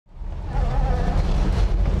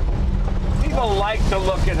like the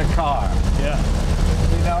look in a car. Yeah.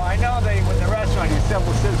 You know, I know when the restaurant you said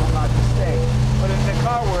will sizzle, not the steak. But in the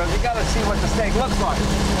car world, you got to see what the steak looks like.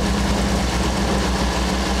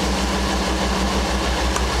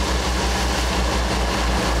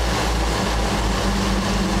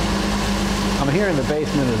 I'm here in the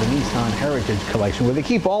basement of the Nissan Heritage Collection where they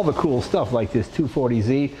keep all the cool stuff like this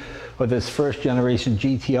 240Z or this first generation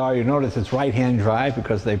GTR. You notice it's right-hand drive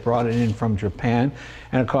because they brought it in from Japan.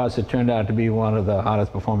 And of course, it turned out to be one of the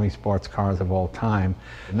hottest performing sports cars of all time.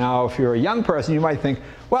 Now, if you're a young person, you might think,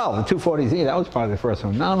 well, the 240Z, that was probably the first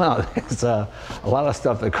one. No, no, there's a lot of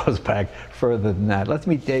stuff that goes back further than that. Let's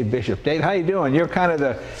meet Dave Bishop. Dave, how you doing? You're kind of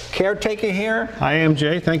the caretaker here? I am,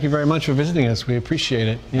 Jay. Thank you very much for visiting us. We appreciate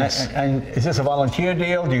it. Yes. And is this a volunteer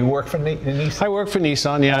deal? Do you work for Nissan? I work for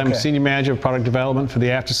Nissan, yeah. Okay. I'm Senior Manager of Product Development for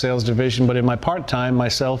the After Sales Division, but in my part-time,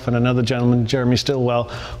 myself and another gentleman, Jeremy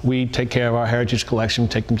Stillwell, we take care of our Heritage Collection,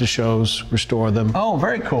 take them to shows, restore them. Oh,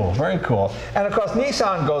 very cool, very cool. And of course,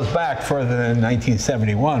 Nissan goes back further than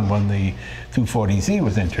 1971 when the 240Z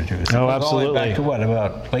was introduced. Oh, absolutely. All the way back to what,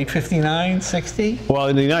 about late 59, 60? Well,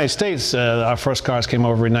 in the United States, our first cars came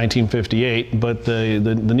over in 1958, but the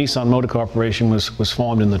Nissan Motor Corporation was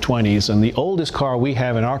formed in the 20s, and the oldest car we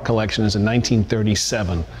have in our collection is in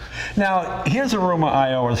 1937. Now, here's a rumor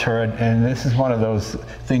I always heard, and this is one of those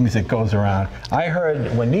things that goes around. I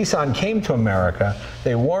heard when Nissan came to America,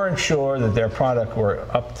 they weren't sure that their product were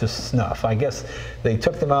up to snuff. I guess they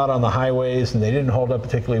took them out on the highways and they didn't hold up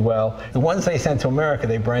particularly well. The ones they sent to America,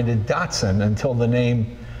 they branded Datsun until the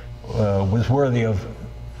name was worthy of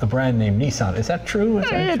the brand name Nissan. Is that true?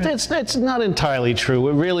 It's not entirely true.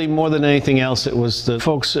 It really, more than anything else, it was the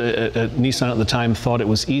folks at Nissan at the time thought it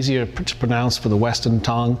was easier to pronounce for the Western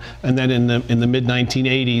tongue, and then in the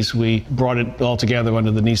mid-1980s we brought it all together under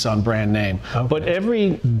the Nissan brand name. Okay. But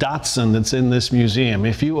every Datsun that's in this museum,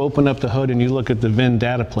 if you open up the hood and you look at the VIN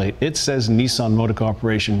data plate, it says Nissan Motor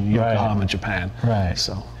Corporation, Yokohama, Japan. Right.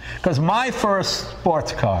 So, because my first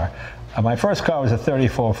sports car, my first car was a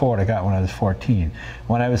 34 Ford I got when I was 14.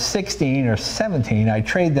 When I was 16 or 17, I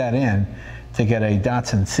traded that in to get a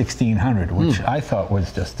Datsun 1600, which I thought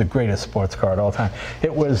was just the greatest sports car of all time.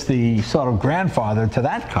 It was the sort of grandfather to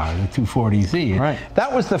that car, the 240Z. Right.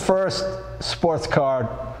 That was the first sports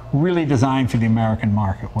car really designed for the American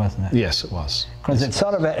market, wasn't it? Yes, it was. Because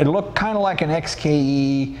it looked kind of like an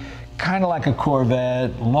XKE, kind of like a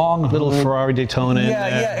Corvette, long little hood. Ferrari Daytona.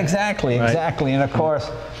 Yeah, exactly, right. Exactly. And of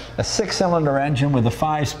course, a 6-cylinder engine with a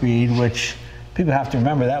 5-speed, which people have to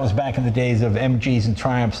remember, that was back in the days of MGs and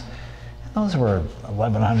Triumphs. Those were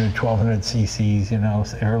 1,100, 1,200 cc's, you know,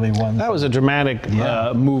 early ones. That was a dramatic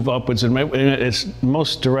move upwards. And its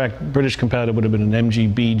most direct British competitor would have been an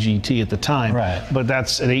MGB GT at the time. Right. But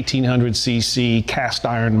that's an 1,800 cc cast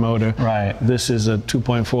iron motor. Right. This is a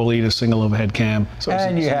 2.4 liter single overhead cam. So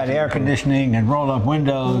and you had air conditioning and roll-up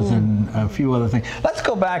windows and a few other things. Let's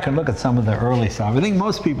go back and look at some of the early stuff. I think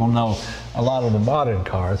most people know a lot of the modern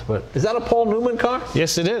cars, but is that a Paul Newman car?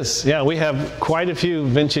 Yes, it is. Yeah, we have quite a few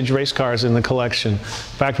vintage race cars in the collection. In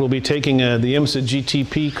fact, we'll be taking the IMSA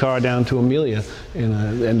GTP car down to Amelia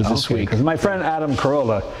in the end of this week. Because my friend Adam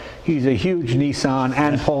Carolla, he's a huge Nissan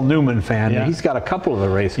and Paul Newman fan. Yeah. He's got a couple of the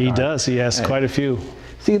race cars. He does. He has quite a few.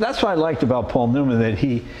 See, that's what I liked about Paul Newman, that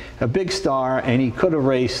a big star, and he could have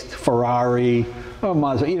raced Ferrari or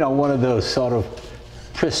Mazda, you know, one of those sort of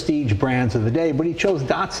prestige brands of the day, but he chose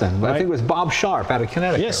Datsun. Right. I think it was Bob Sharp out of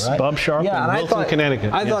Connecticut. Yes, right? Bob Sharp in Milton,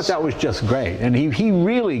 Connecticut. I thought that was just great. And he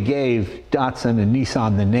really gave Datsun and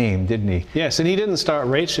Nissan the name, didn't he? Yes, and he didn't start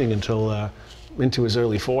racing until into his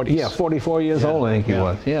early 40s. Yeah, 44 years old, I think he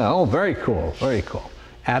was. Yeah, oh, very cool, very cool.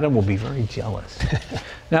 Adam will be very jealous.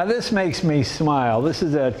 Now this makes me smile. This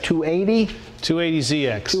is a 280?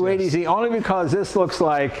 280ZX. 280Z, only because this looks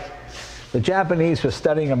like the Japanese were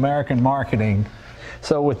studying American marketing.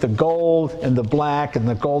 So with the gold and the black and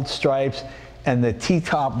the gold stripes and the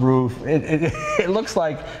T-top roof, it looks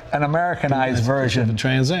like an Americanized version of a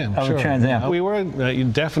Trans Am. Of a Trans Am. We were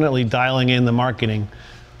definitely dialing in the marketing.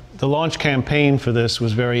 The launch campaign for this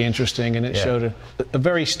was very interesting, and it showed a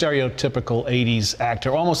very stereotypical 80s actor,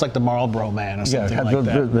 almost like the Marlboro Man or something like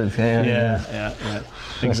that. Yeah,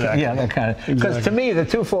 exactly. Yeah, that kind of. Because to me, the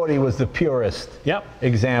 240 was the purest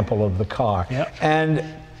example of the car. Yep. And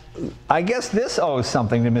I guess this owes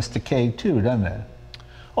something to Mr. K too, doesn't it?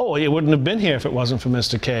 Oh, it wouldn't have been here if it wasn't for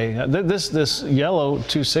Mr. K. This yellow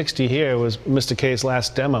 260 here was Mr. K's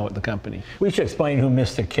last demo at the company. We should explain who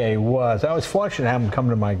Mr. K was. I was fortunate to have him come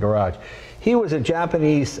to my garage. He was a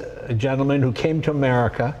Japanese gentleman who came to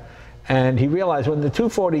America, and he realized when the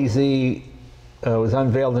 240Z was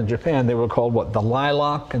unveiled in Japan, they were called what, the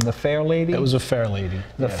Lilac and the Fair Lady? It was a Fair Lady.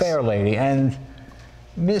 The Fair Lady. And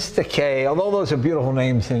Mr. K, although those are beautiful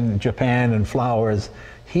names in Japan and flowers,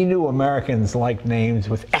 he knew Americans liked names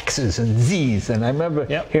with X's and Z's, and I remember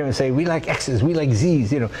hearing him say, "We like X's, we like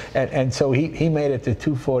Z's," you know, and so he made it the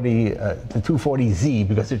 240Z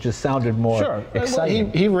because it just sounded more exciting.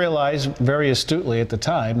 Well, he realized very astutely at the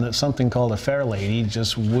time that something called a fair lady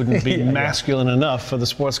just wouldn't be masculine enough for the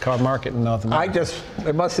sports car market in North America.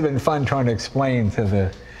 It must have been fun trying to explain to the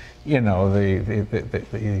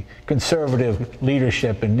conservative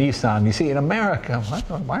leadership in Nissan. You see, in America,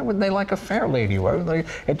 why would they like a fair lady? Why would they?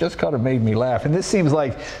 It just kind of made me laugh. And this seems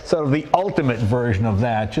like sort of the ultimate version of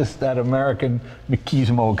that, just that American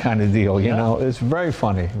machismo kind of deal, you know? It's very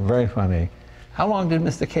funny, very funny. How long did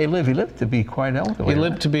Mr. K live? He lived to be quite elderly. He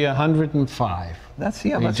lived to be 105.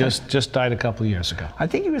 He just died a couple of years ago. I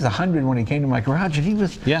think he was 100 when he came to my garage, and he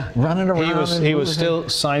was running around. He was still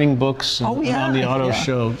signing books on the auto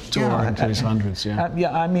show tour into his hundreds.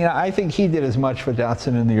 I mean, I think he did as much for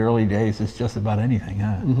Datsun in the early days as just about anything.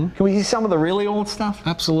 Can we see some of the really old stuff?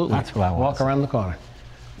 Absolutely. That's what I want. Walk around the corner.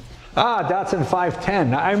 Datsun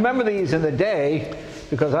 510. Now, I remember these in the day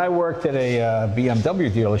because I worked at a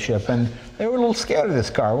BMW dealership, and they were a little scared of this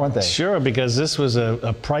car, weren't they? Sure, because this was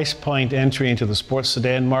a price point entry into the sports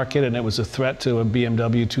sedan market, and it was a threat to a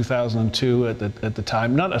BMW 2002 at the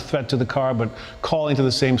time. Not a threat to the car, but calling to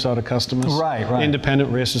the same sort of customers. Right.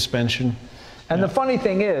 Independent rear suspension. And the funny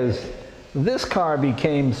thing is, this car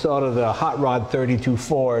became sort of the hot rod 32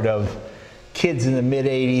 Ford of kids in the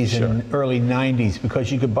mid-'80s and early '90s,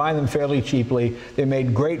 because you could buy them fairly cheaply. They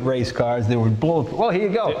made great race cars. They were bulletproof. Well, here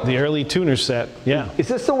you go. The early tuner set, Is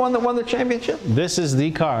this the one that won the championship? This is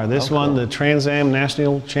the car. This won the Trans Am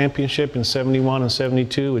National Championship in '71 and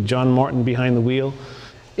 '72 with John Martin behind the wheel.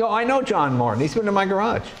 I know John Martin. He's been in my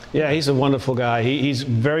garage. Yeah, he's a wonderful guy. He's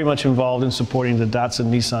very much involved in supporting the Datsun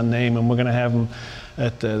Nissan name, and we're going to have him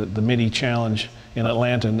at the Midi Challenge in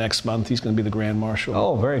Atlanta next month. He's going to be the Grand Marshal.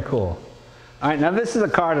 Oh, very cool. All right, now this is a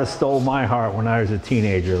car that stole my heart when I was a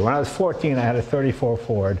teenager. When I was 14, I had a 34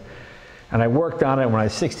 Ford, and I worked on it. When I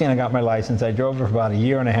was 16, I got my license. I drove it for about a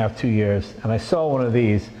year and a half, 2 years, and I saw one of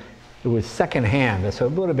these. It was secondhand, so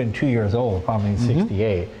it would have been 2 years old, probably in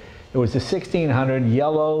 '68. It was a 1600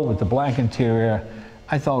 yellow with the black interior.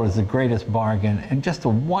 I thought it was the greatest bargain, and just a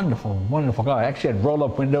wonderful, wonderful car. I actually had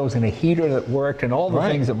roll-up windows and a heater that worked, and all the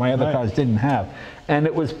things that my other cars didn't have. And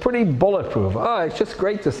it was pretty bulletproof. Oh, it's just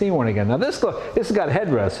great to see one again. Now this has got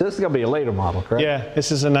headrests. So this is going to be a later model, correct? Yeah,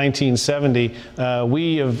 this is a 1970.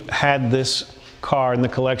 We have had this car in the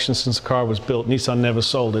collection since the car was built. Nissan never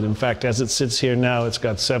sold it. In fact, as it sits here now, it's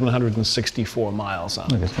got 764 miles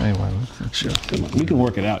on it. Sure. Come on. We can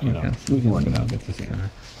work it out, you know. We can work it out.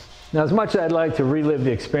 Now, as much as I'd like to relive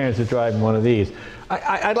the experience of driving one of these,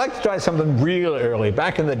 I'd like to try something real early,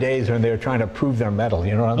 back in the days when they were trying to prove their mettle,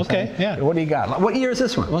 you know what I'm saying? Okay, yeah. What do you got? What year is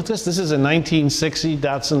this one? Well, this is a 1960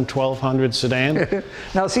 Datsun 1200 sedan.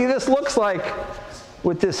 Now, see, this looks like,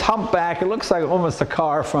 with this humpback, it looks like almost a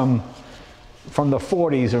car from the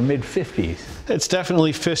 40s or mid-50s. It's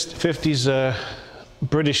definitely 50s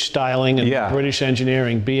British styling and British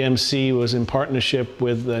engineering. BMC was in partnership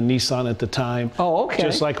with Nissan at the time. Oh, okay.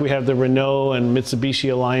 Just like we have the Renault and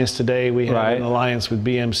Mitsubishi alliance today, we have an alliance with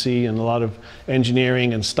BMC, and a lot of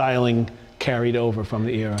engineering and styling carried over from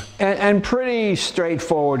the era. And pretty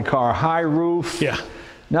straightforward car, high roof. Yeah.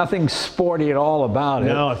 Nothing sporty at all about it.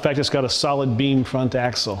 No, in fact, it's got a solid beam front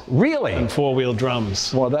axle. Really? And four-wheel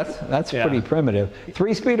drums. Well, that's pretty primitive.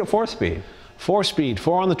 3-speed or 4-speed? 4-speed,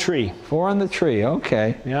 4 on the tree. 4 on the tree,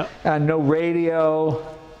 okay. Yeah. And no radio.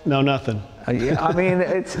 No, nothing. Yeah, I mean,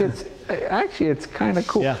 it's kind of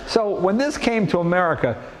cool. Yeah. So when this came to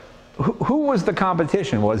America, who was the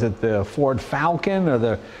competition? Was it the Ford Falcon or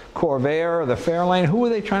the Corvair or the Fairlane? Who were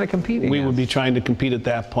they trying to compete against? We would be trying to compete at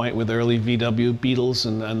that point with early VW Beetles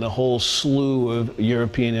and the whole slew of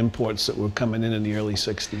European imports that were coming in the early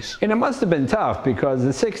 60s. And it must have been tough because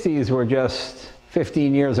the 60s were just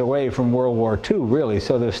 15 years away from World War II, really.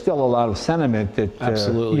 So there's still a lot of sentiment that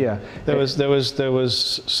absolutely, there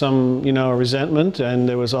was some resentment, and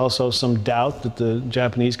there was also some doubt that the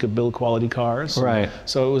Japanese could build quality cars. Right.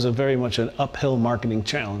 So it was very much an uphill marketing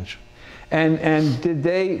challenge. And did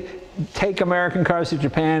they take American cars to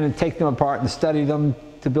Japan and take them apart and study them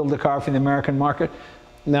to build a car for the American market?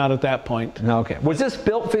 Not at that point. No. Okay. Was this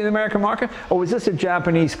built for the American market, or was this a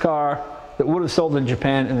Japanese car that would have sold in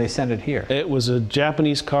Japan and they sent it here? It was a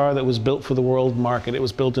Japanese car that was built for the world market. It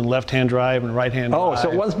was built in left-hand drive and right-hand drive. Oh,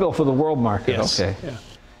 so it was built for the world market. Yes. Okay. Yeah.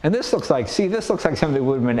 And this looks like, this looks like something that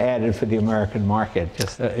would have been added for the American market.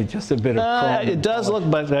 Just a bit of chrome. It does look,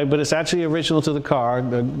 but it's actually original to the car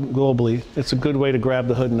globally. It's a good way to grab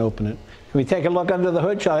the hood and open it. Can we take a look under the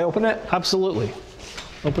hood? Shall I open it? Absolutely.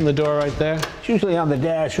 Open the door right there. It's usually on the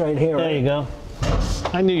dash right here. There you go.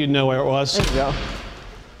 I knew you'd know where it was. There you go.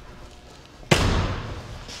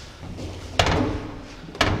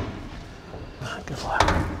 Good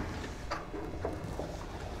luck.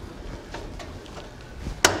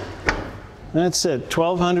 That's it,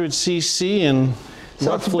 1200 cc and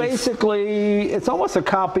so it's basically, it's almost a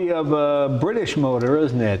copy of a British motor,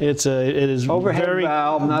 isn't it? it is overhead very,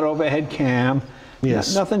 valve, not overhead cam.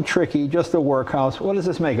 Yes. Nothing tricky, just a workhouse. What does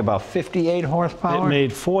this make, about 58 horsepower? It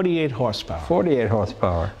made 48 horsepower. 48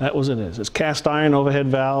 horsepower. That was it is. It's cast iron overhead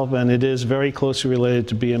valve, and it is very closely related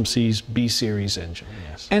to BMC's B-Series engine,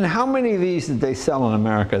 yes. And how many of these did they sell in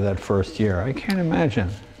America that first year? I can't imagine.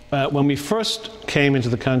 When we first came into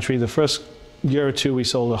the country, the first year or two, we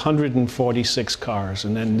sold 146 cars,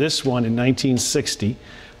 and then this one in 1960,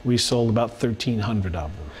 we sold about 1,300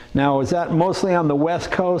 of them. Now, is that mostly on the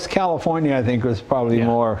West Coast? California, I think, was probably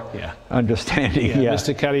more understanding. Yeah,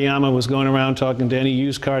 Mr. Katayama was going around talking to any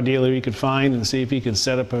used car dealer he could find and see if he could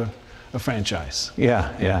set up a franchise.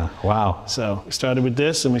 Yeah, wow. So we started with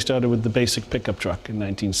this, and we started with the basic pickup truck in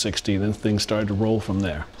 1960, then things started to roll from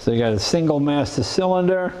there. So you got a single master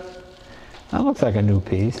cylinder. That looks like a new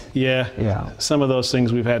piece. Yeah. Some of those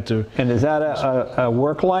things we've had to. And is that a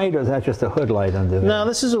work light, or is that just a hood light under there? No,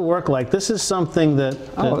 this is a work light. This is something that.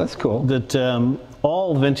 Oh, that's cool. That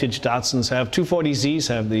all vintage Datsuns have. 240Zs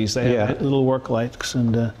have these. They have little work lights,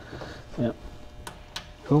 and yeah.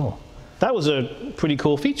 Cool. That was a pretty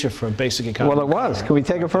cool feature for a basic economy. Well, it was. Can we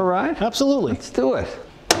take it for a ride? Absolutely. Let's do it.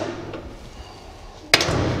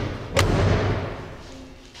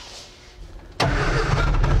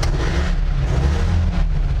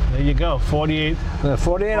 There you go, 48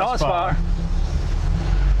 horsepower.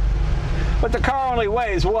 But the car only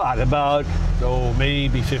weighs what? About? Oh,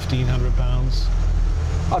 maybe 1,500 pounds.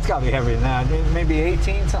 Oh, it's got to be heavier than that. Maybe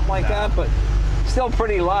 18, something like that, but still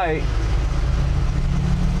pretty light.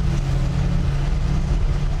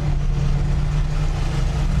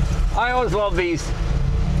 I always love these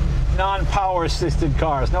non-power assisted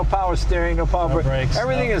cars. No power steering, no power brakes.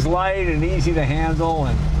 Everything is light and easy to handle,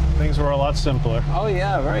 and things were a lot simpler. Oh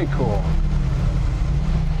yeah, very cool.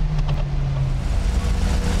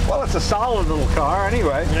 Well, it's a solid little car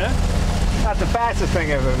anyway. Yeah. Not the fastest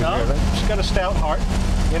thing I've ever driven. She's got a stout heart.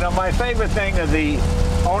 You know, my favorite thing are the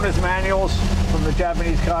owner's manuals from the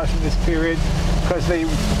Japanese cars from this period, because they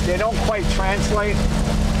don't quite translate.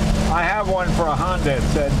 I have one for a Honda. It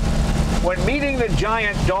said, "When meeting the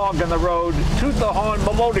giant dog on the road, toot the horn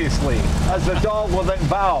melodiously, as the dog will then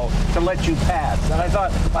bow to let you pass." And I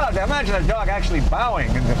thought, wow, imagine a dog actually bowing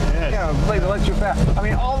and to let you pass. I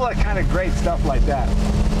mean, all that kind of great stuff like that.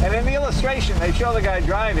 And in the illustration, they show the guy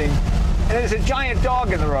driving, and there's a giant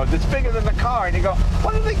dog in the road that's bigger than the car, and you go,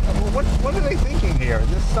 what are they thinking here? Is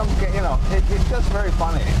this some, it's just very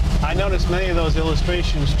funny. I noticed many of those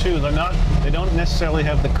illustrations too. They don't necessarily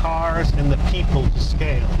have the cars and the people to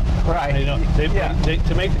scale. Right.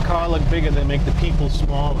 To make the car look bigger, they make the people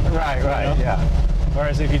smaller. Right, yeah.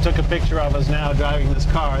 Whereas if you took a picture of us now driving this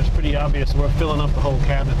car, it's pretty obvious we're filling up the whole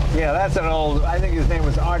cabin. Yeah, that's an old, I think his name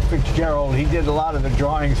was Art Fitzgerald. He did a lot of the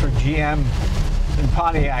drawings for GM and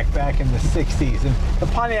Pontiac back in the 60s. And the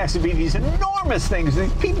Pontiacs would be these enormous things.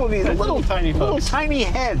 These people, these little tiny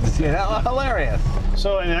heads, hilarious.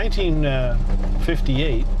 So in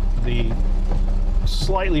 1958, the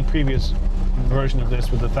slightly previous version of this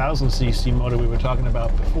with the 1,000cc motor we were talking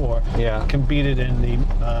about before competed in the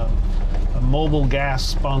Mobil Gas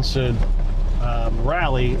sponsored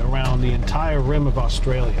rally around the entire rim of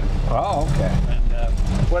Australia. Oh, okay. And,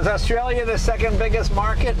 was Australia the second biggest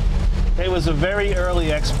market? It was a very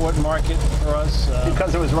early export market for us.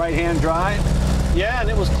 Because it was right-hand drive? Yeah, and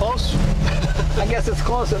it was close. I guess it's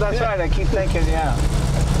closer, that's right, I keep thinking,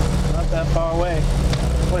 Not that far away.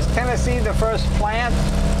 Was Tennessee the first plant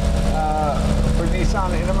for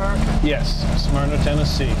Nissan in America? Yes, Smyrna,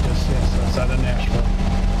 Tennessee, just outside of Nashville.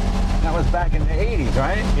 That was back in the 80s,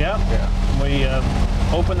 right? Yeah. We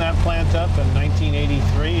opened that plant up in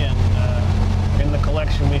 1983, and in the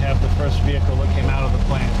collection we have the first vehicle that came out of the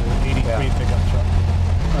plant, an 83 pickup truck.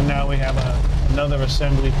 And now we have another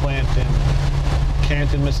assembly plant in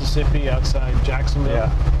Canton, Mississippi, outside Jacksonville.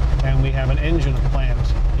 And we have an engine plant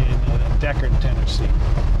in Deckard, Tennessee.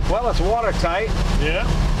 Well, it's watertight. Yeah.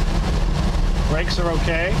 Brakes are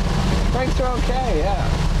okay. Brakes are okay,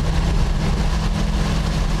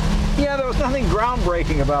 Yeah, there was nothing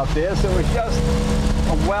groundbreaking about this. It was just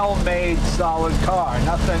a well-made, solid car.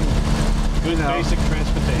 Nothing... Good basic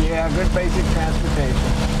transportation. Yeah, good basic transportation.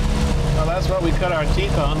 Well, that's what we cut our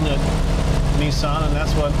teeth on at Nissan, and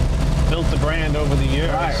that's what built the brand over the years.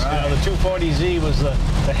 Right. The 240Z was the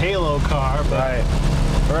halo car, but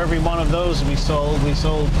For every one of those we sold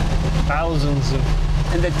thousands of.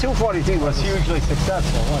 And the 240Z was hugely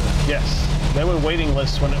successful, wasn't it? Yes, there were waiting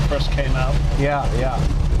lists when it first came out. Yeah, yeah.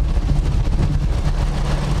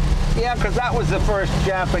 Yeah, because that was the first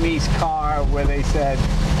Japanese car where they said,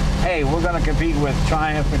 hey, we're going to compete with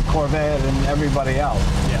Triumph and Corvette and everybody else.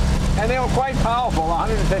 Yeah. And they were quite powerful,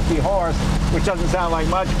 150 horse, which doesn't sound like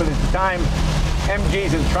much, but at the time,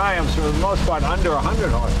 MGs and Triumphs were for the most part under 100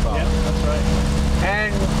 horsepower. Yeah, that's right.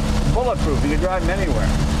 And bulletproof, you could drive them anywhere.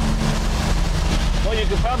 Well, you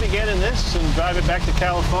could probably get in this and drive it back to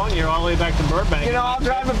California or all the way back to Burbank. You know, I'll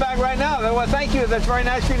drive it back right now. Well, thank you. That's very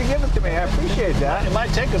nice of you to give it to me. I appreciate that. It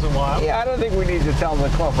might take us a while. Yeah, I don't think we need to tell the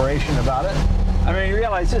corporation about it. I mean, you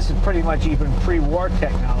realize this is pretty much even pre-war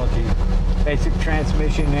technology. Basic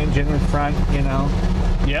transmission, engine in front, you know.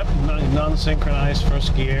 Yep, non-synchronized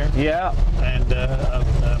first gear. Yeah. And as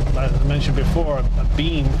I mentioned before, a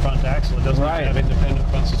beam front axle. It doesn't have independent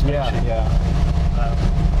front suspension. Yeah, yeah.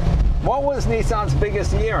 What was Nissan's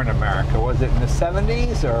biggest year in America? Was it in the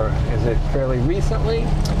 70s or is it fairly recently?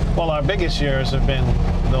 Well, our biggest years have been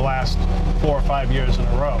the last 4 or 5 years in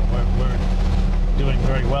a row. We're doing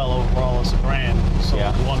very well overall as a brand. So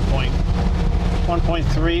 1.3,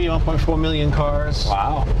 1.4 million cars.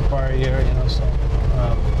 Wow. Prior year, you know. So,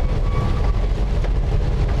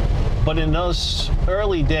 but in those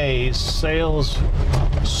early days, sales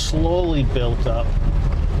slowly built up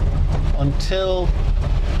until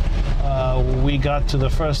we got to the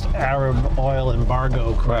first Arab oil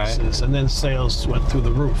embargo crisis, and then sales went through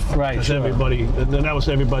the roof. Right, because everybody, then that was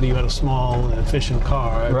everybody who had a small, efficient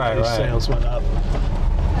car. Everybody's sales went up.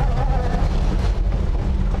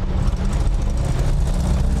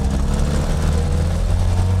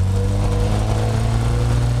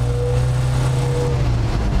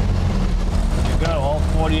 You go, all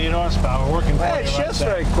 48 horsepower working for you. It shifts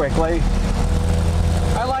very quickly.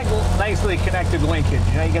 I like nicely connected linkage.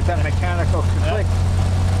 You know, you get that mechanical click.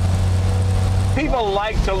 People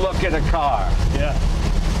like to look at a car. Yeah.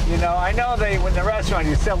 You know, I know when the restaurant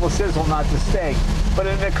you sell the sizzle, not the steak. But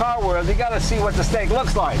in the car world, you got to see what the steak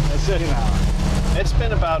looks like. That's it. You know. It's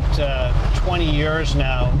been about 20 years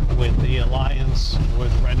now with the alliance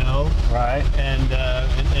with Renault. Right. And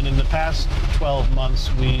in the past 12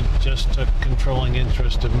 months, we just took controlling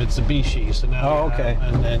interest of Mitsubishi. So now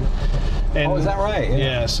oh, is that right?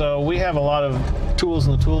 Yeah. So we have a lot of tools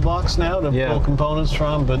in the toolbox now to pull components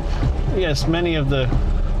from. But yes, many of the...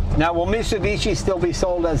 Now, will Mitsubishi still be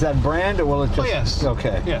sold as that brand, or will it just... Oh, yes.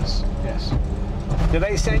 Okay. Yes, yes. Do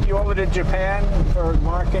they send you over to Japan for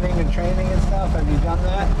marketing and training and stuff? Have you done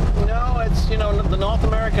that? No, it's, you know, the North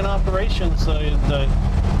American operations, the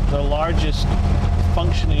largest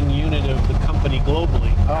functioning unit of the company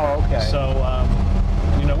globally. Oh, okay. So,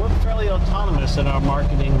 you know, we're fairly autonomous in our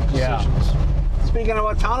marketing decisions. Speaking of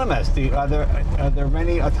autonomous, are there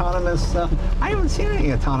many autonomous? I haven't seen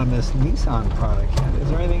any autonomous Nissan product yet. Is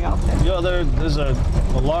there anything out there? You know, there's a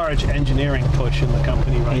large engineering push in the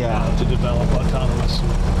company right now to develop autonomous.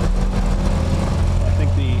 I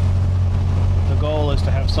think the goal is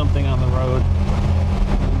to have something on the road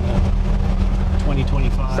in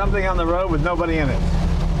 2025. Something on the road with nobody in it.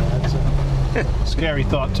 That's a scary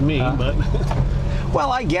thought to me, but... Well,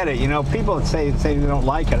 I get it. You know, people say they don't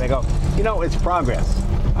like it. I go, you know, it's progress.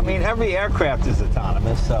 I mean, every aircraft is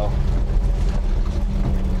autonomous, so.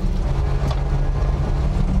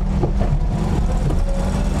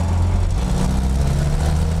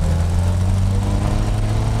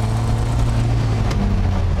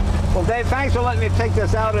 Well, Dave, thanks for letting me take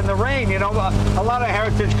this out in the rain. You know, a lot of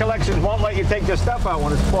Heritage Collections won't let you take their stuff out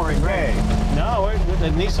when it's pouring rain. No,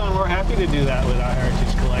 at Nissan, we're happy to do that with our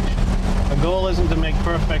Heritage Collection. The goal isn't to make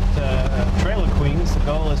perfect trailer queens. The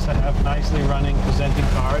goal is to have nicely running, presenting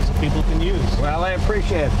cars that people can use. Well, I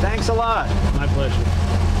appreciate it. Thanks a lot. My pleasure.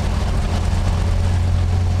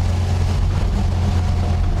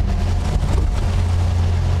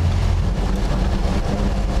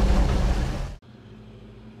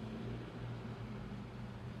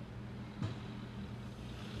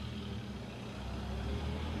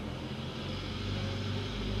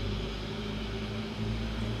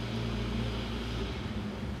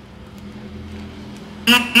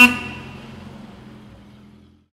 Mm-hmm.